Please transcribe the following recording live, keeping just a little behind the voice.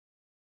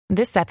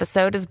This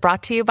episode is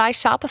brought to you by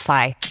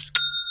Shopify.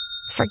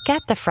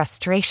 Forget the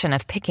frustration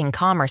of picking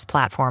commerce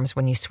platforms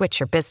when you switch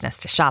your business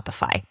to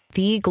Shopify,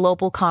 the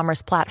global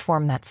commerce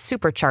platform that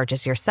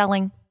supercharges your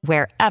selling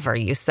wherever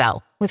you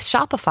sell. With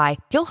Shopify,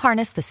 you'll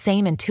harness the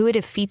same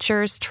intuitive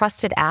features,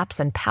 trusted apps,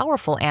 and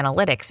powerful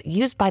analytics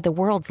used by the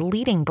world's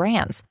leading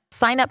brands.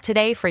 Sign up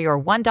today for your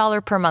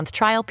 $1 per month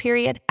trial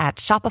period at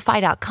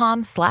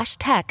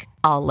shopify.com/tech,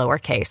 all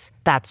lowercase.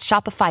 That's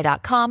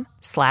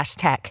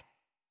shopify.com/tech.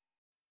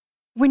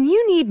 When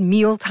you need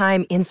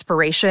mealtime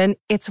inspiration,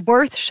 it's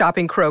worth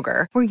shopping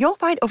Kroger, where you'll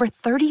find over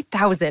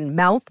 30,000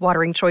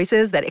 mouth-watering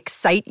choices that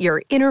excite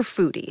your inner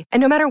foodie. And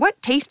no matter what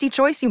tasty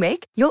choice you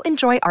make, you'll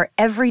enjoy our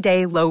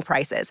everyday low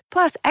prices,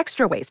 plus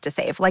extra ways to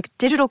save, like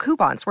digital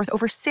coupons worth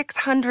over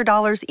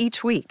 $600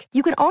 each week.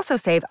 You can also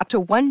save up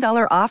to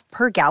 $1 off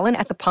per gallon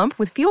at the pump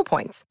with fuel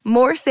points.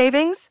 More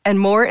savings and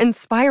more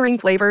inspiring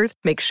flavors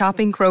make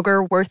shopping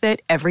Kroger worth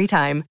it every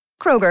time.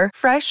 Kroger,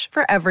 fresh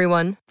for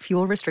everyone.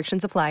 Fuel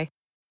restrictions apply.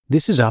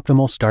 This is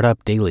Optimal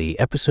Startup Daily,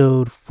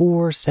 episode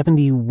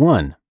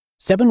 471,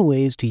 7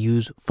 Ways to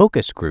Use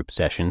Focus Group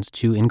Sessions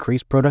to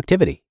Increase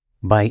Productivity,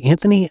 by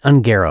Anthony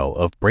Ungaro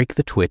of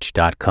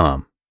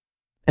BreakTheTwitch.com.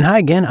 And hi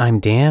again, I'm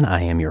Dan.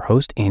 I am your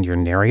host and your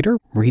narrator,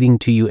 reading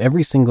to you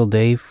every single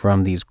day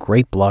from these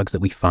great blogs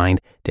that we find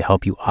to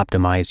help you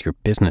optimize your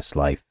business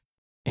life.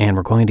 And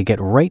we're going to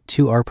get right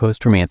to our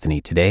post from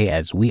Anthony today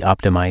as we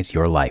optimize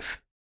your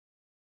life.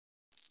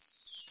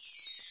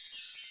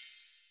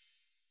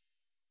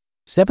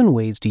 7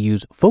 Ways to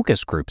Use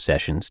Focus Group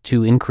Sessions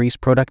to Increase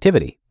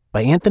Productivity,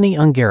 by Anthony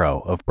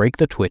Ungaro of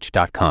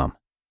BreakTheTwitch.com.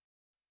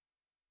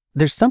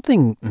 There's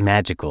something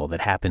magical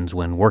that happens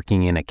when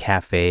working in a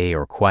cafe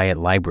or quiet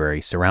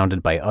library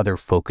surrounded by other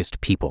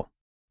focused people.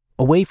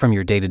 Away from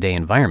your day-to-day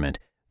environment,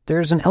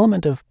 there's an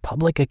element of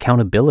public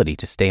accountability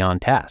to stay on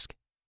task.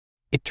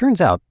 It turns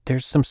out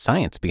there's some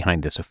science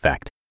behind this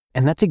effect,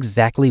 and that's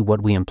exactly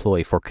what we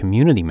employ for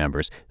community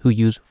members who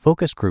use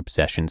focus group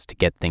sessions to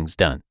get things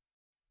done.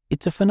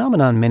 It's a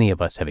phenomenon many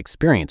of us have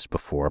experienced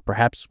before,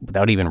 perhaps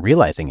without even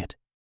realizing it.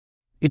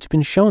 It's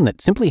been shown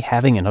that simply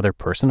having another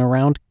person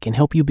around can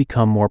help you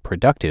become more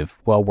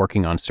productive while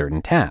working on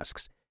certain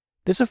tasks.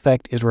 This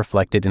effect is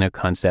reflected in a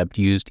concept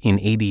used in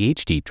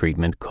ADHD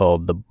treatment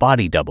called the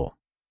body double.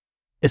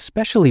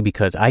 Especially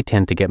because I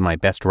tend to get my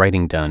best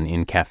writing done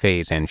in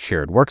cafes and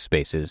shared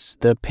workspaces,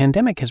 the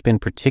pandemic has been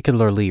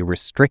particularly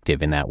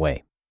restrictive in that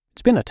way.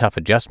 It's been a tough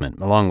adjustment,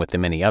 along with the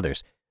many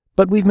others,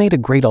 but we've made a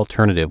great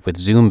alternative with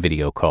Zoom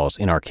video calls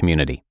in our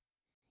community.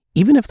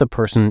 Even if the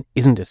person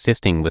isn't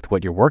assisting with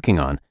what you're working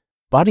on,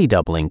 body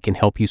doubling can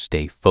help you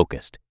stay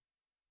focused.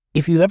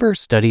 If you've ever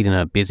studied in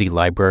a busy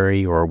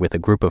library or with a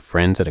group of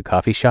friends at a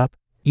coffee shop,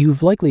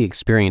 you've likely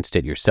experienced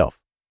it yourself.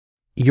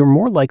 You're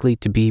more likely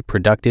to be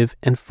productive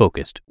and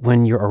focused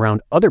when you're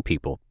around other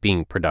people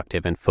being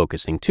productive and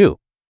focusing too.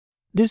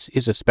 This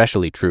is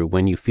especially true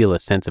when you feel a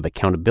sense of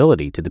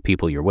accountability to the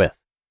people you're with.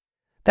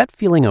 That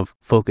feeling of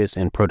focus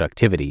and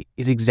productivity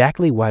is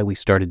exactly why we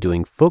started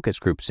doing focus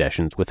group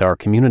sessions with our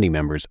community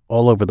members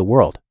all over the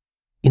world.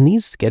 In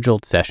these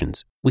scheduled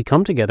sessions, we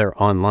come together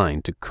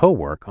online to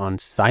co-work on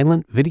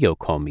silent video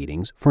call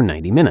meetings for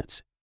 90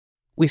 minutes.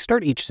 We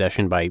start each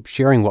session by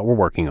sharing what we're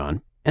working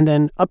on, and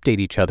then update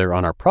each other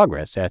on our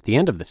progress at the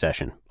end of the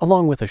session,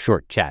 along with a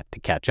short chat to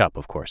catch up,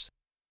 of course.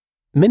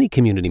 Many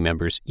community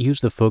members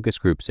use the focus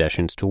group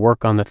sessions to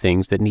work on the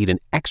things that need an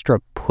extra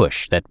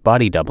push that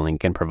body doubling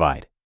can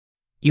provide.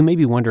 You may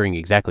be wondering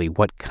exactly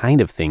what kind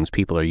of things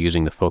people are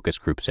using the focus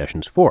group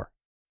sessions for.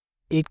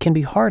 It can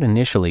be hard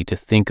initially to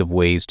think of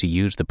ways to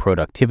use the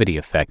productivity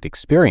effect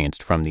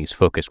experienced from these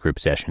focus group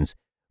sessions,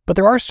 but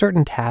there are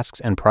certain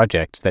tasks and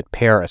projects that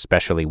pair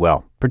especially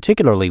well,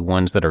 particularly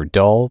ones that are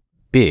dull,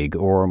 big,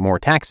 or more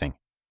taxing.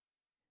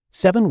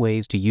 7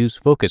 ways to use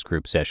focus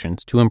group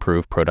sessions to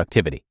improve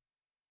productivity.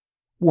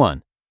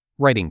 1.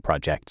 Writing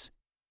projects.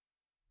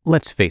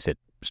 Let's face it,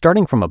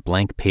 starting from a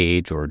blank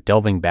page or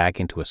delving back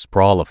into a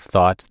sprawl of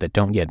thoughts that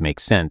don't yet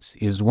make sense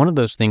is one of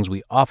those things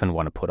we often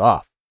want to put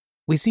off.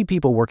 We see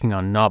people working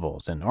on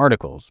novels and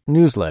articles,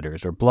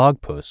 newsletters, or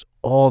blog posts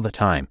all the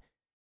time.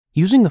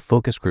 Using the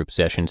focus group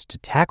sessions to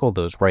tackle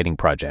those writing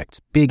projects,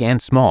 big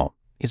and small,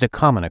 is a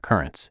common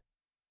occurrence.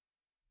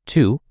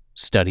 2.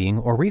 Studying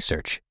or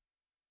research.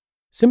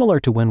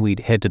 Similar to when we'd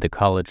head to the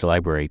college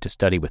library to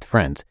study with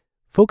friends,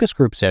 focus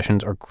group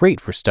sessions are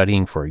great for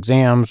studying for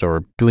exams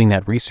or doing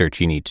that research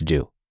you need to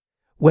do.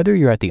 Whether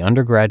you're at the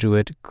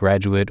undergraduate,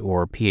 graduate,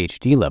 or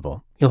PhD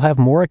level, you'll have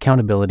more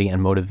accountability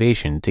and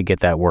motivation to get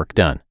that work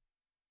done.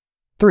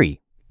 3.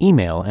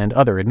 Email and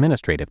other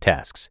administrative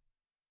tasks.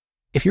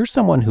 If you're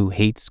someone who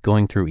hates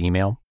going through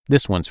email,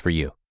 this one's for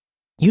you.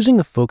 Using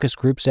the focus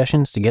group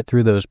sessions to get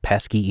through those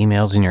pesky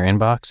emails in your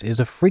inbox is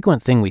a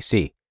frequent thing we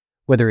see.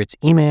 Whether it's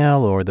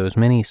email or those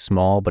many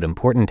small but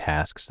important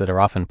tasks that are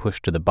often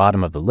pushed to the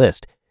bottom of the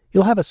list,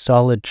 you'll have a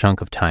solid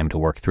chunk of time to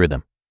work through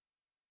them.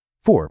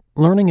 4.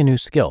 Learning a new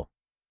skill.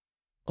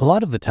 A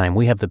lot of the time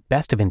we have the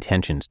best of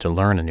intentions to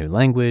learn a new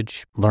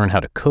language, learn how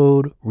to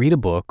code, read a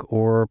book,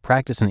 or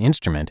practice an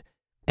instrument,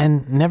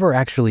 and never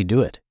actually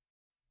do it.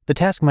 The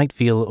task might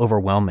feel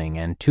overwhelming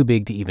and too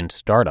big to even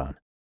start on.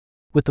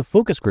 With the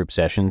focus group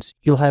sessions,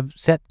 you'll have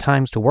set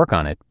times to work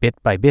on it bit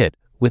by bit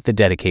with the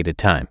dedicated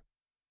time.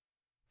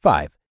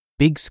 5.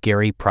 Big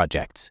scary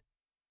projects.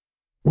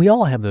 We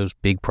all have those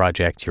big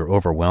projects you're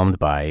overwhelmed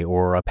by,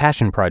 or a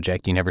passion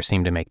project you never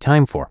seem to make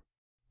time for.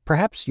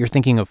 Perhaps you're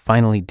thinking of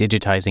finally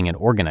digitizing and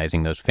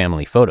organizing those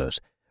family photos,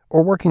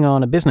 or working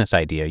on a business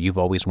idea you've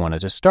always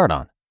wanted to start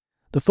on.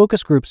 The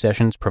focus group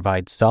sessions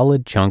provide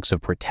solid chunks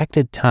of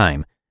protected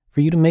time for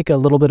you to make a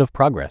little bit of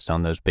progress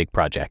on those big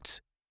projects.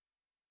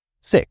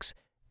 6.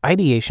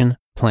 Ideation,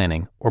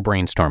 planning, or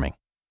brainstorming.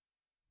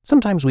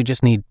 Sometimes we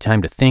just need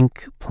time to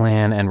think,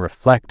 plan, and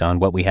reflect on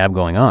what we have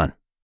going on.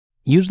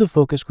 Use the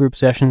focus group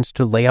sessions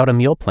to lay out a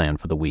meal plan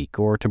for the week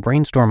or to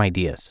brainstorm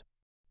ideas.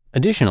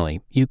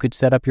 Additionally, you could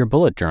set up your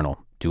bullet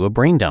journal, do a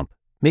brain dump,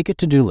 make a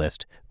to-do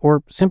list,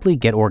 or simply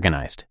get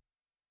organized.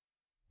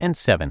 And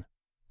 7.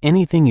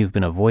 Anything you've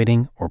been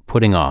avoiding or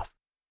putting off.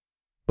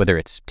 Whether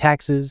it's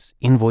taxes,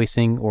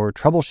 invoicing, or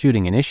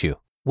troubleshooting an issue,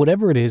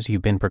 whatever it is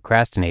you've been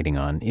procrastinating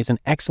on is an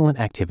excellent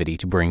activity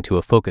to bring to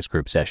a focus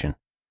group session.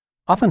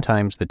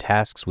 Oftentimes, the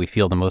tasks we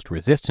feel the most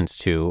resistance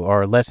to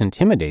are less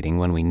intimidating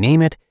when we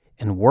name it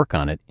and work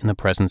on it in the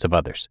presence of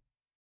others.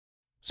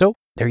 So,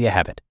 there you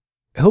have it.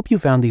 I hope you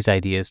found these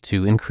ideas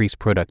to increase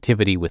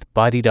productivity with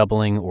body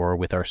doubling or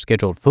with our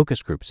scheduled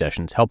focus group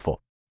sessions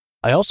helpful.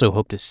 I also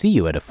hope to see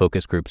you at a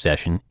focus group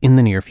session in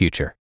the near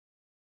future.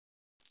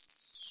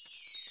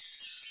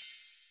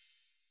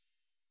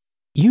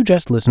 You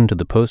just listened to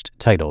the post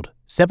titled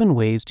 7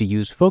 Ways to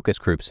Use Focus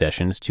Group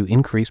Sessions to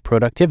Increase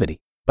Productivity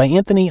by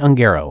Anthony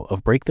Ungaro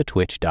of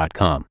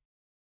BreakTheTwitch.com.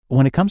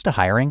 When it comes to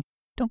hiring,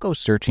 don't go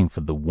searching for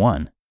the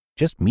one.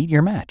 Just meet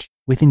your match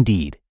with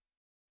Indeed.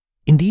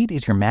 Indeed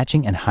is your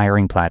matching and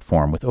hiring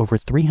platform with over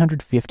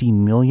 350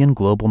 million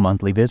global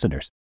monthly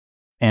visitors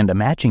and a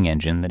matching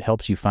engine that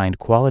helps you find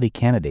quality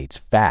candidates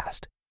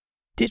fast.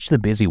 Ditch the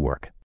busy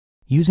work.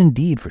 Use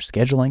Indeed for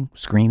scheduling,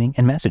 screening,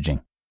 and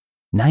messaging.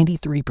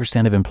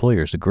 93% of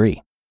employers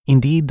agree.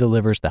 Indeed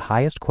delivers the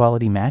highest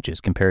quality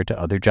matches compared to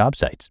other job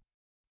sites.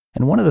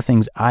 And one of the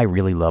things I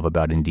really love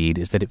about Indeed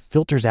is that it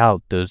filters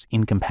out those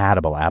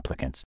incompatible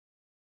applicants.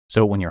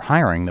 So when you're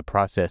hiring, the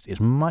process is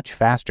much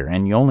faster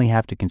and you only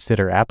have to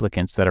consider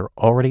applicants that are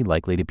already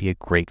likely to be a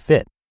great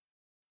fit.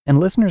 And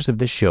listeners of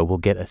this show will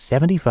get a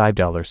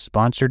 $75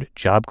 sponsored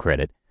job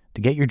credit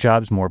to get your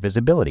jobs more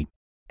visibility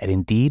at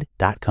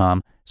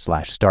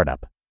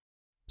Indeed.com/startup.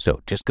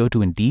 So just go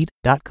to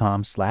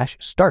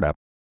Indeed.com/startup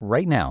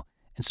right now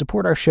and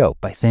support our show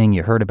by saying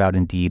you heard about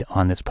Indeed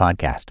on this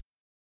podcast.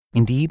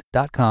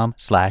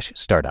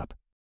 Indeed.com/startup.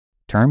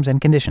 Terms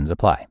and conditions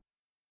apply.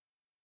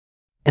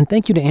 And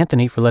thank you to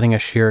Anthony for letting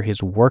us share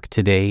his work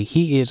today.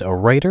 He is a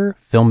writer,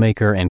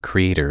 filmmaker, and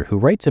creator who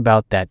writes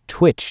about that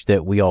twitch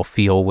that we all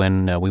feel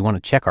when we want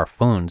to check our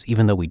phones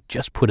even though we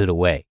just put it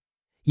away.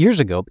 Years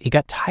ago, he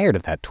got tired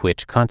of that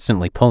twitch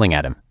constantly pulling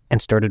at him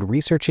and started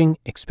researching,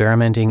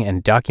 experimenting,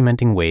 and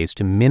documenting ways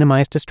to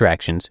minimize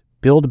distractions,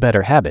 build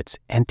better habits,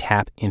 and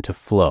tap into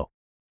flow.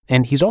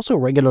 And he's also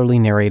regularly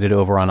narrated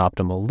over on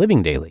Optimal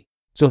Living Daily.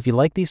 So if you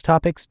like these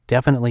topics,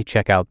 definitely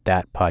check out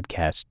that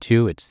podcast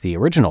too. It's the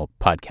original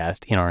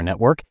podcast in our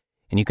network.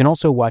 And you can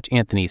also watch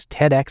Anthony's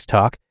TEDx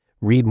talk,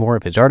 read more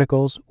of his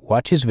articles,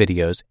 watch his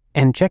videos,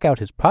 and check out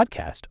his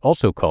podcast,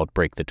 also called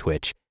Break the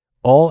Twitch,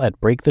 all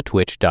at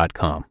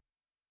BreakTheTwitch.com.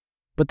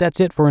 But that's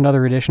it for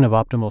another edition of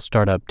Optimal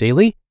Startup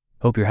Daily.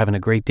 Hope you're having a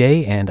great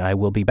day, and I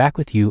will be back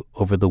with you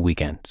over the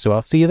weekend. So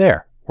I'll see you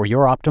there, where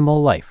your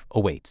optimal life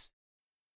awaits.